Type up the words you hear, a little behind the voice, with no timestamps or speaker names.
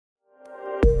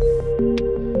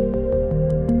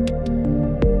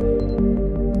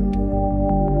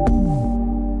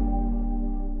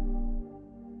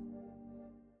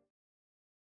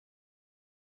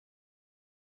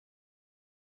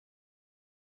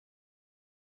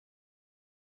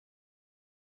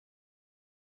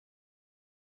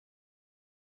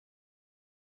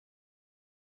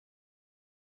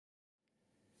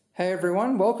Hey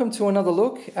everyone, welcome to another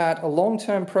look at a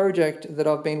long-term project that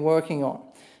I've been working on.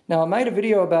 Now I made a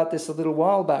video about this a little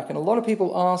while back and a lot of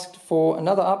people asked for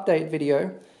another update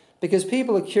video because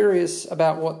people are curious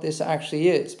about what this actually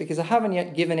is, because I haven't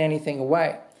yet given anything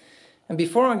away. And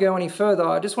before I go any further,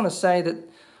 I just want to say that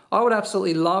I would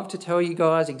absolutely love to tell you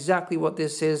guys exactly what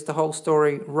this is, the whole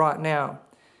story right now.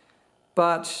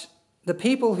 But the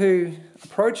people who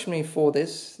approached me for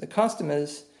this, the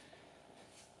customers,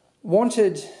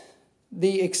 wanted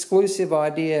the exclusive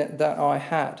idea that I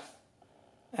had.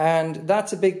 And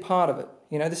that's a big part of it.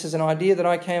 You know, this is an idea that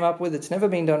I came up with. It's never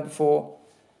been done before.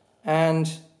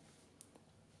 And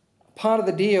part of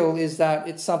the deal is that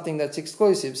it's something that's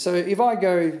exclusive. So if I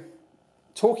go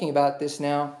talking about this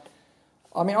now,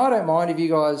 I mean, I don't mind if you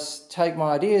guys take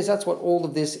my ideas. That's what all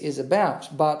of this is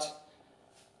about. But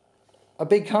a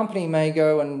big company may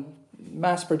go and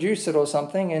mass produce it or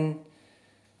something, and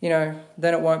you know,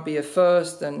 then it won't be a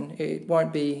first and it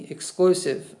won't be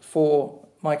exclusive for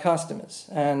my customers.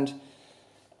 And,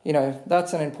 you know,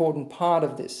 that's an important part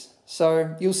of this.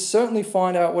 So you'll certainly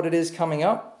find out what it is coming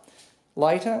up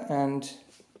later, and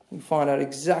you'll find out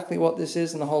exactly what this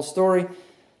is and the whole story.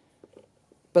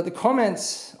 But the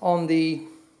comments on the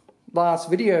last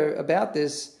video about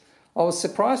this, I was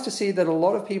surprised to see that a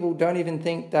lot of people don't even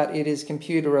think that it is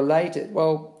computer related.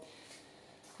 Well,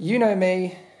 you know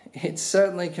me. It's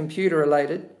certainly computer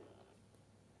related,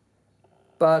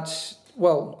 but,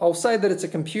 well, I'll say that it's a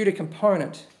computer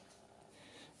component.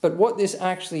 But what this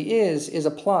actually is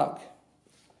a plug.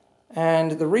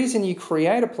 And the reason you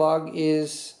create a plug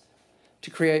is to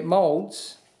create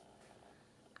molds.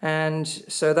 And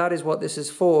so that is what this is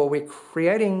for. We're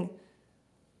creating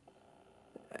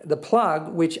the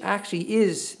plug, which actually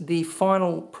is the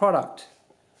final product.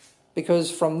 Because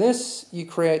from this, you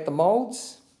create the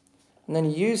molds, and then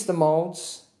you use the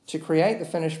molds to create the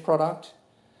finished product.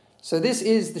 So this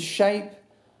is the shape,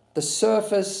 the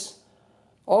surface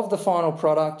of the final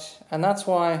product, and that's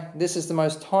why this is the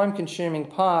most time-consuming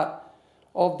part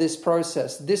of this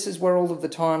process. This is where all of the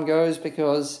time goes,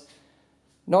 because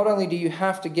not only do you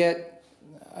have to get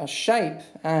a shape,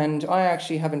 and I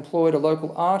actually have employed a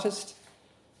local artist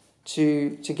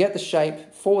to get the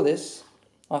shape for this.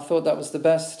 I thought that was the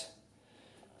best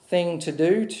thing to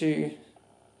do, to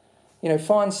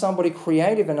find somebody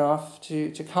creative enough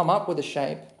to come up with a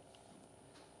shape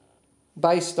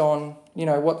based on,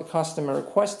 what the customer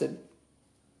requested.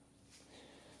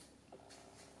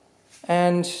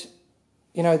 And,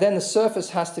 then the surface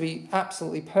has to be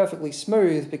absolutely perfectly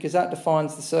smooth, because that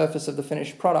defines the surface of the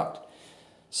finished product.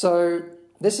 So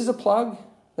this is a plug.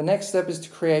 The next step is to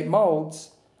create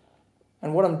molds.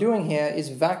 And what I'm doing here is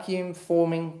vacuum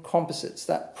forming composites.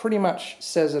 That pretty much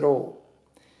says it all.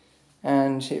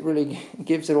 And it really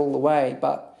gives it all away.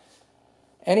 But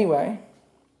anyway,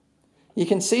 you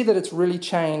can see that it's really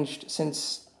changed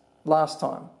since last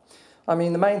time. I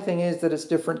mean, the main thing is that it's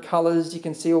different colors. You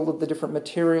can see all of the different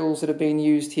materials that have been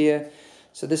used here.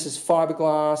 So this is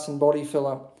fiberglass and body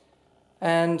filler.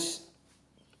 And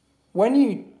when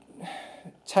you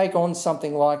take on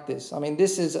something like this, I mean,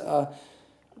 this is a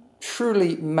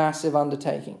truly massive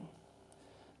undertaking,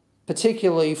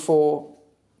 particularly for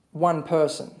one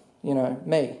person.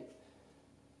 Me.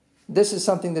 This is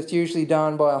something that's usually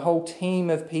done by a whole team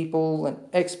of people and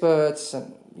experts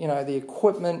and, the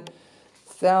equipment,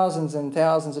 thousands and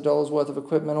thousands of dollars worth of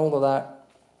equipment, all of that.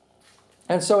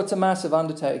 And so it's a massive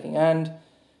undertaking. And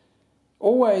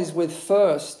always with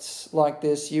firsts like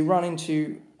this, you run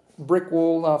into brick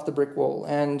wall after brick wall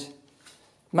and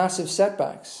massive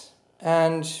setbacks.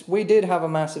 And we did have a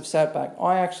massive setback.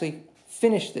 I actually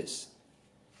finished this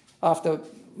after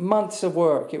months of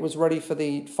work. It was ready for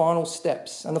the final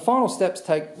steps. And the final steps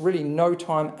take really no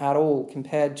time at all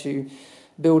compared to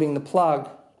building the plug.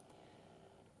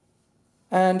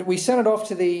 And we sent it off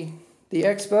to the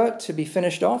expert to be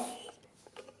finished off.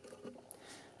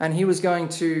 And he was going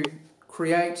to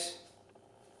create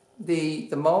the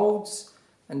molds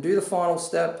and do the final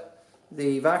step,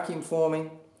 the vacuum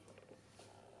forming.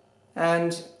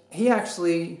 And he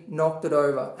actually knocked it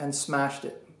over and smashed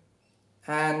it.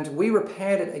 And we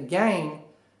repaired it again,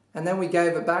 and then we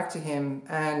gave it back to him,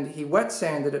 and he wet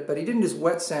sanded it, but he didn't just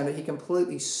wet sand it, he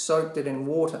completely soaked it in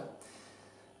water.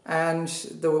 And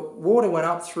the water went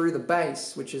up through the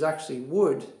base, which is actually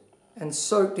wood, and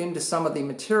soaked into some of the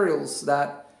materials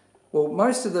that, well,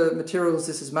 most of the materials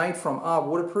this is made from are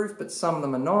waterproof, but some of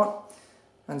them are not.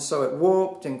 And so it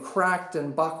warped and cracked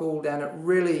and buckled, and it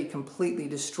really completely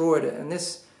destroyed it. And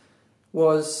this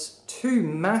was two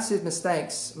massive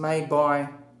mistakes made by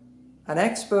an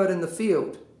expert in the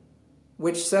field,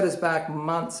 which set us back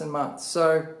months and months.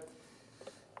 So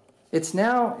It's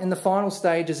now in the final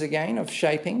stages again of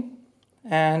shaping,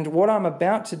 and what I'm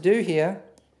about to do here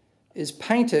is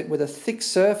paint it with a thick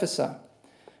surfacer,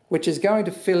 which is going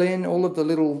to fill in all of the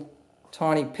little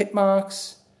tiny pit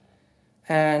marks,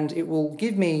 and it will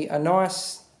give me a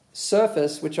nice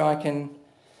surface which I can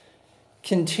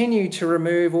continue to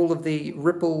remove all of the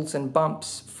ripples and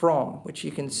bumps from, which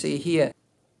you can see here.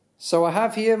 So I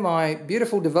have here my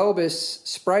beautiful Develbis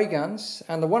spray guns,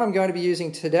 and the one I'm going to be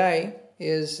using today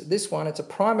is this one. It's a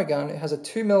primer gun. It has a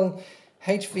 2mm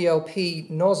HVLP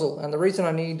nozzle, and the reason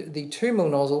I need the 2mm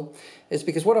nozzle is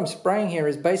because what I'm spraying here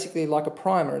is basically like a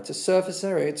primer. It's a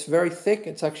surfacer. It's very thick.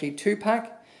 It's actually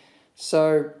 2-pack.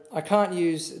 So I can't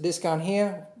use this gun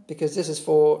here because this is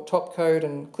for top coat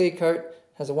and clear coat.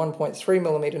 It has a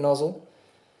 1.3mm nozzle.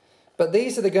 But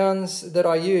these are the guns that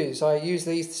I use. I use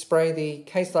these to spray the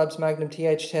Case Labs Magnum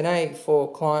TH10A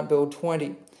for Client Build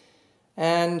 20.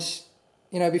 And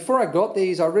you know, before I got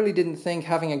these, I really didn't think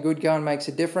having a good gun makes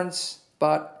a difference,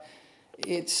 but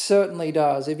it certainly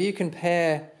does. If you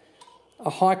compare a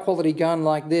high-quality gun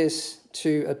like this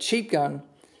to a cheap gun,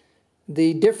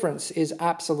 the difference is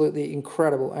absolutely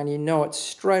incredible, and you know it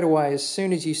straight away as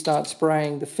soon as you start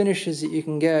spraying. The finishes that you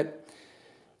can get,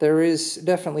 there is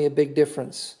definitely a big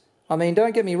difference. I mean,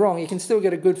 don't get me wrong, you can still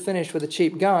get a good finish with a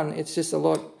cheap gun. It's just a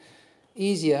lot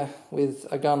easier with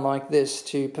a gun like this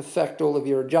to perfect all of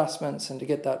your adjustments and to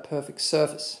get that perfect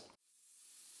surface.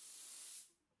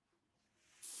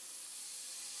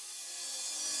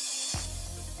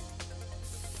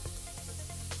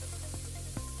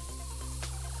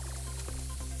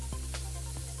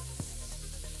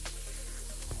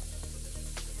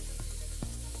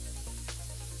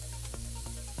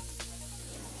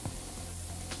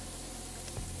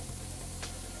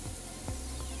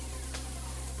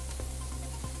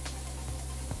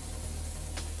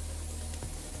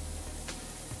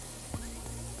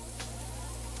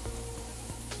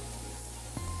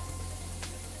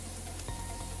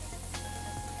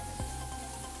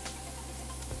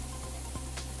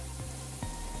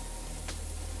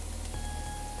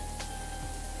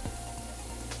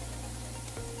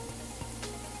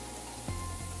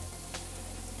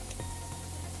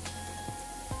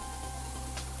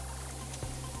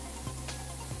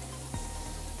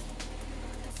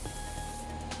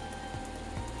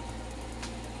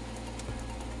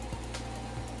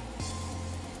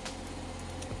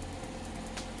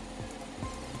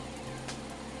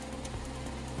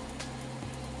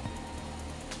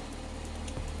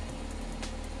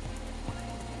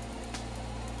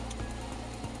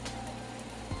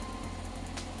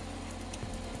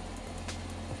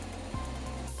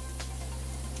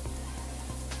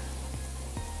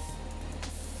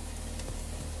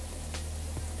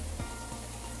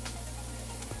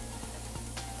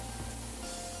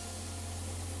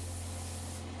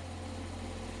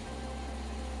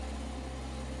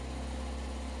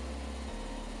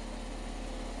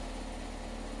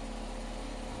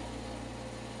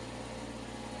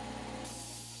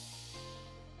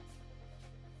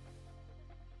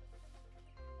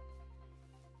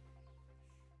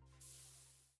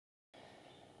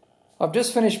 I've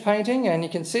just finished painting, and you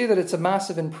can see that it's a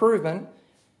massive improvement,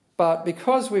 but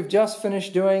because we've just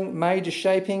finished doing major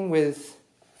shaping with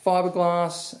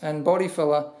fiberglass and body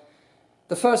filler,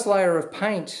 the first layer of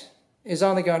paint is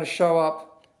only going to show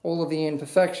up all of the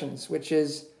imperfections, which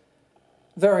is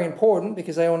very important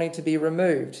because they all need to be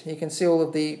removed. You can see all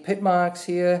of the pit marks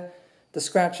here, the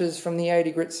scratches from the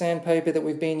 80 grit sandpaper that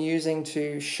we've been using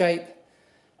to shape.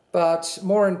 But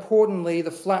more importantly,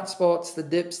 the flat spots, the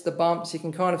dips, the bumps, you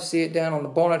can kind of see it down on the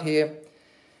bonnet here.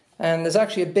 And there's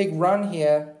actually a big run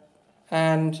here,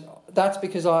 and that's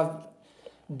because I've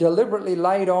deliberately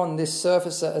laid on this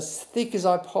surfacer as thick as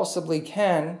I possibly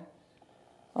can.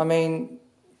 I mean,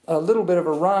 a little bit of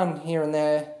a run here and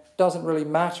there doesn't really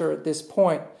matter at this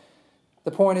point.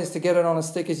 The point is to get it on as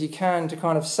thick as you can to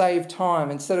kind of save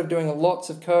time. Instead of doing lots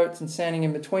of coats and sanding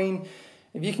in between,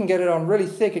 if you can get it on really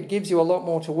thick, it gives you a lot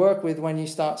more to work with when you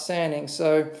start sanding.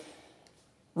 So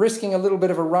risking a little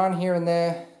bit of a run here and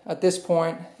there at this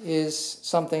point is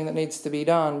something that needs to be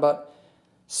done, but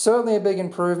certainly a big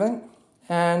improvement.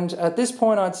 And at this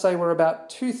point, I'd say we're about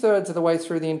 2/3 of the way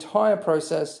through the entire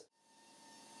process.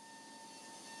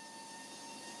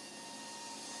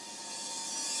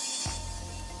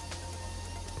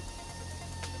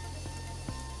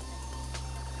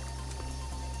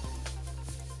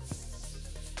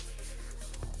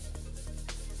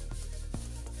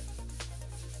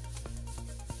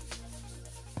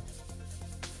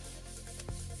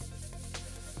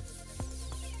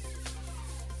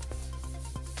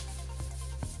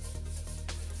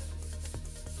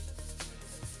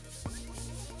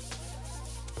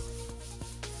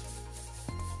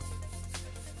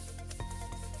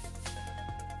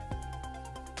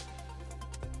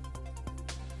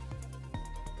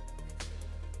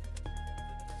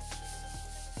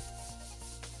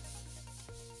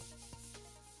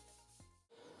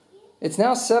 It's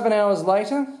now 7 hours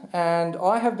later, and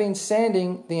I have been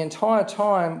sanding the entire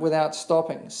time without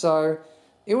stopping. So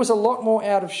it was a lot more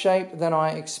out of shape than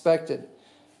I expected.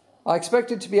 I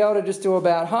expected to be able to just do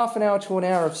about half an hour to an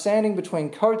hour of sanding between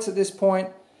coats at this point,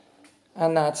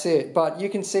 and that's it. But you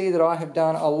can see that I have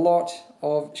done a lot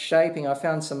of shaping. I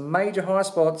found some major high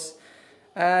spots,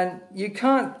 and you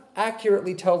can't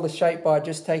accurately tell the shape by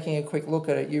just taking a quick look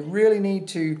at it. You really need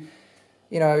to,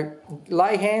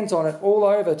 lay hands on it all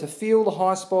over to feel the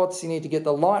high spots. You need to get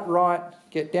the light right,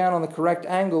 get down on the correct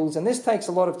angles, and this takes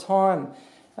a lot of time.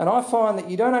 And I find that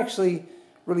you don't actually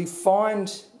really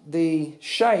find the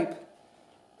shape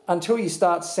until you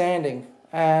start sanding.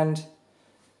 And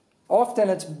often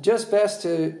it's just best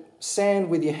to sand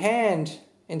with your hand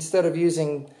instead of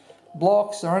using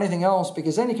blocks or anything else,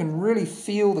 because then you can really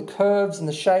feel the curves and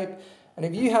the shape. And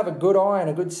if you have a good eye and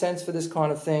a good sense for this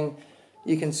kind of thing,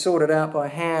 you can sort it out by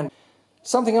hand.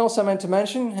 Something else I meant to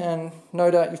mention, and no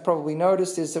doubt you've probably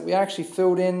noticed, is that we actually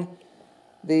filled in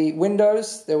the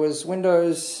windows. There was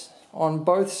windows on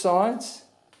both sides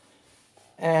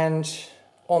and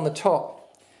on the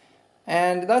top.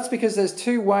 And that's because there's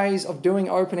two ways of doing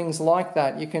openings like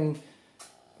that. You can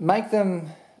make them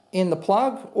in the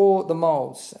plug or the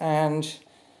molds, and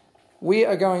we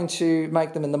are going to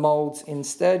make them in the molds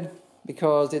instead,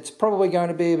 because it's probably going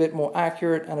to be a bit more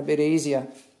accurate and a bit easier.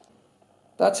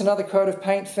 That's another coat of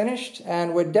paint finished,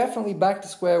 and we're definitely back to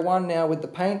square one now with the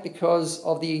paint because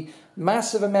of the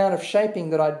massive amount of shaping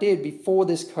that I did before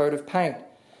this coat of paint.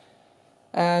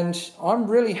 And I'm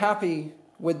really happy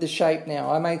with the shape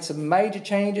now. I made some major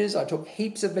changes. I took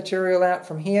heaps of material out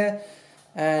from here,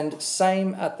 and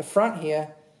same at the front here.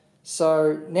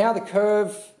 So now the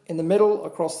curve in the middle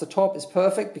across the top is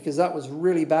perfect, because that was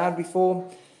really bad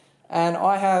before. And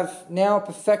I have now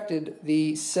perfected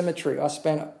the symmetry. I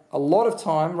spent a lot of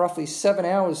time, roughly 7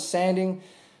 hours, sanding,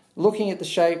 looking at the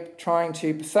shape, trying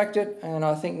to perfect it, and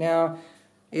I think now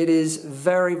it is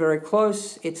very, very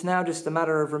close. It's now just a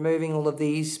matter of removing all of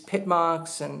these pit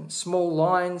marks and small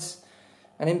lines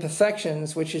and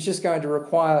imperfections, which is just going to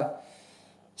require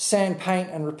sand, paint,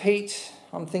 and repeat.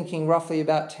 I'm thinking roughly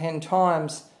about 10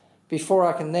 times before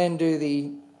I can then do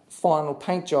the final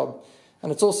paint job.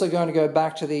 And it's also going to go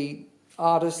back to the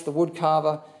artist, the wood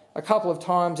carver, a couple of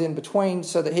times in between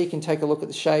so that he can take a look at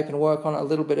the shape and work on it a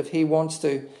little bit if he wants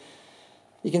to.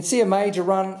 You can see a major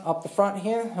run up the front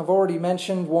here. I've already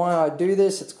mentioned why I do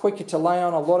this. It's quicker to lay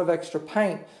on a lot of extra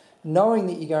paint, knowing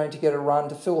that you're going to get a run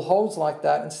to fill holes like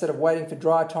that instead of waiting for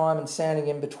dry time and sanding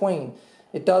in between.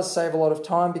 It does save a lot of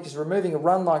time, because removing a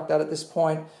run like that at this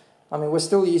point, I mean, we're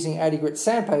still using 80 grit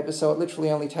sandpaper, so it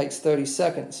literally only takes 30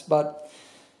 seconds. But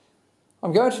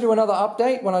I'm going to do another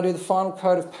update when I do the final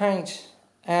coat of paint.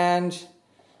 And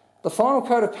the final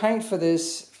coat of paint for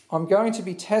this, I'm going to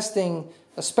be testing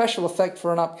a special effect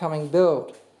for an upcoming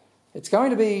build. It's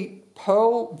going to be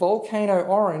Pearl Volcano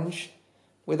Orange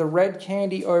with a red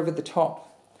candy over the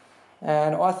top.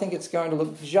 And I think it's going to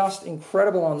look just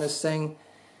incredible on this thing.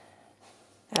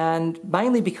 And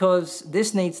mainly because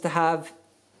this needs to have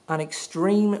an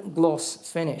extreme gloss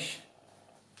finish.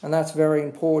 And that's very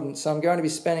important. So I'm going to be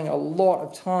spending a lot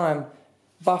of time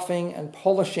buffing and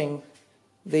polishing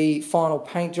the final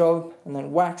paint job, and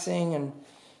then waxing and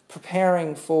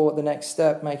preparing for the next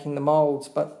step, making the molds.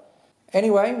 But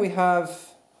anyway, we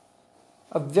have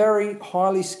a very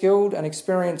highly skilled and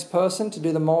experienced person to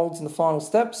do the molds and the final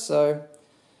steps, so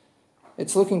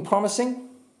it's looking promising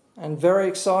and very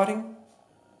exciting.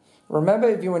 Remember,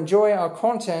 if you enjoy our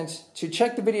content, to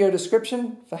check the video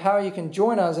description for how you can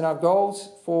join us in our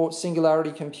goals for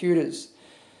Singularity Computers.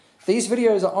 These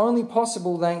videos are only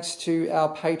possible thanks to our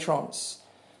patrons.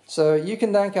 So you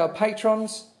can thank our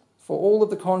patrons for all of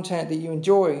the content that you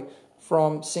enjoy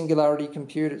from Singularity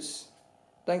Computers.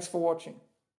 Thanks for watching.